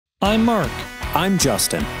I'm Mark. I'm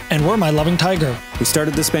Justin. And we're My Loving Tiger. We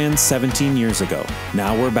started this band 17 years ago.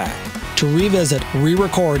 Now we're back. To revisit,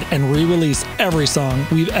 re-record, and re-release every song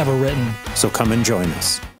we've ever written. So come and join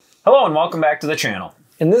us. Hello and welcome back to the channel.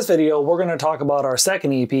 In this video, we're going to talk about our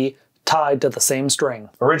second EP, Tied to the Same String.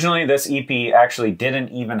 Originally, this EP actually didn't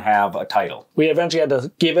even have a title. We eventually had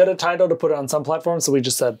to give it a title to put it on some platforms, so we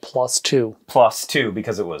just said +2. +2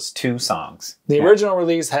 because it was 2 songs. The original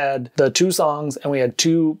release had the 2 songs, and we had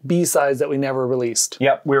 2 B-sides that we never released.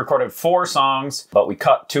 Yep, we recorded 4 songs, but we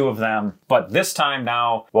cut 2 of them. But this time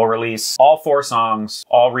now, we'll release all 4 songs,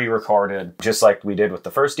 all re-recorded, just like we did with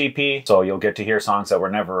the first EP. So you'll get to hear songs that were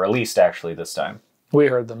never released actually this time. We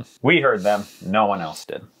heard them. We heard them, no one else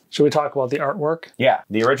did. Should we talk about the artwork? Yeah,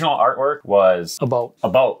 the original artwork was A boat. A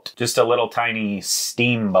boat. Just a little tiny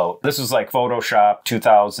steamboat. This was like Photoshop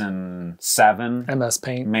 2007. MS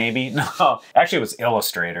Paint. Maybe? No, actually it was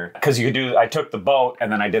Illustrator. Because you could do, I took the boat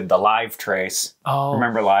and then I did the live trace. Oh.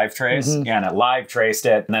 Remember live trace? Mm-hmm. Yeah, and it live traced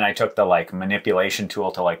it. And then I took the like manipulation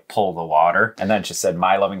tool to like pull the water. And then it just said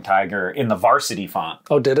My Loving Tiger in the varsity font.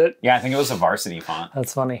 Oh, did it? Yeah, I think it was a varsity font.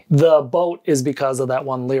 That's funny. The boat is because of that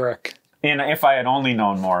one lyric. And if I had only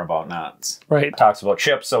known more about knots. Right. It talks about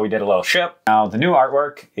ships, so we did a little ship. Now the new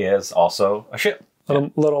artwork is also a ship.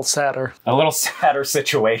 Little sadder. A little sadder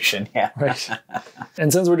situation, yeah. Right.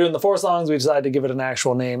 And since we're doing the 4 songs, we decided to give it an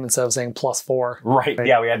actual name instead of saying +4. Right,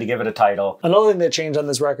 yeah, we had to give it a title. Another thing that changed on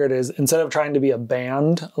this record is instead of trying to be a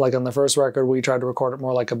band, like on the first record, we tried to record it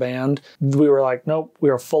more like a band. We were like, nope, we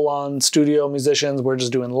are full-on studio musicians. We're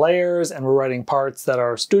just doing layers and we're writing parts that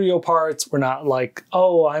are studio parts. We're not like,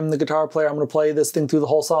 oh, I'm the guitar player, I'm going to play this thing through the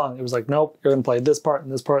whole song. It was like, nope, you're going to play this part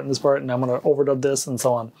and this part and this part, and I'm going to overdub this and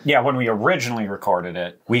so on. Yeah, when we originally recorded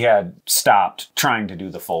it, we had stopped trying to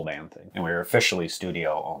do the full band thing, and we were officially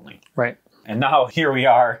studio only. Right. And now here we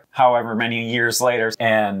are, however many years later,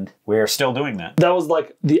 and we're still doing that. That was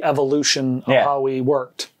like the evolution of how we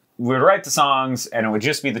worked. We would write the songs and it would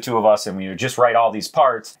just be the 2 of us and we would just write all these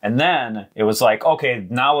parts. And then it was like, okay,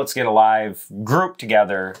 now let's get a live group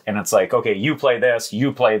together. And it's like, okay, you play this,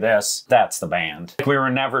 that's the band. We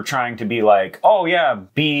were never trying to be like, oh yeah,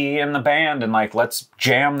 be in the band and like, let's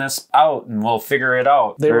jam this out and we'll figure it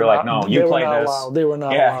out. We were like, no, you play this. They were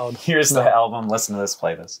not allowed. Here's the album, listen to this,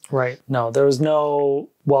 play this. Right. No, there was no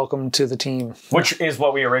welcome to the team. Which is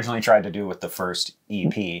what we originally tried to do with the first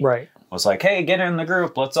EP. Right. Was like, hey, get in the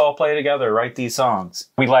group. Let's all play together. Write these songs.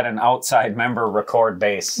 We let an outside member record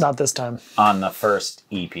bass. Not this time. On the first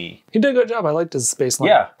EP. He did a good job. I liked his bass line.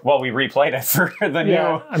 Yeah. Well, we replayed it for the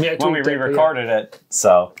new when we re-recorded it.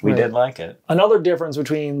 So we did like it. Another difference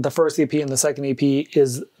between the first EP and the second EP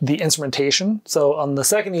is the instrumentation. So on the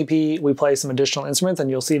second EP, we play some additional instruments and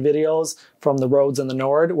you'll see videos from the Rhodes and the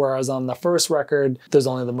Nord. Whereas on the first record, there's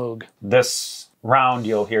only the Moog. This round,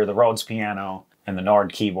 you'll hear the Rhodes piano and the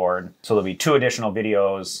Nord keyboard. So there'll be 2 additional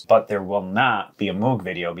videos, but there will not be a Moog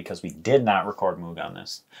video because we did not record Moog on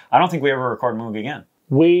this. I don't think we ever record Moog again.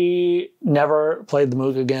 We never played the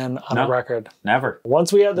Moog again on a record. Never.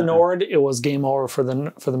 Once we had the Nord, it was game over for the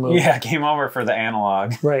Moog. Yeah, game over for the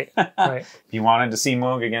analog. Right, right. If you wanted to see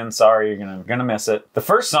Moog again, sorry, you're gonna miss it. The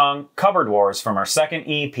first song, Cupboard Wars, from our second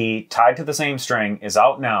EP, Tied to the Same String, is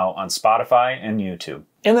out now on Spotify and YouTube.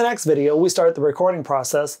 In the next video, we start the recording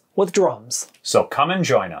process with drums. So come and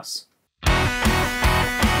join us.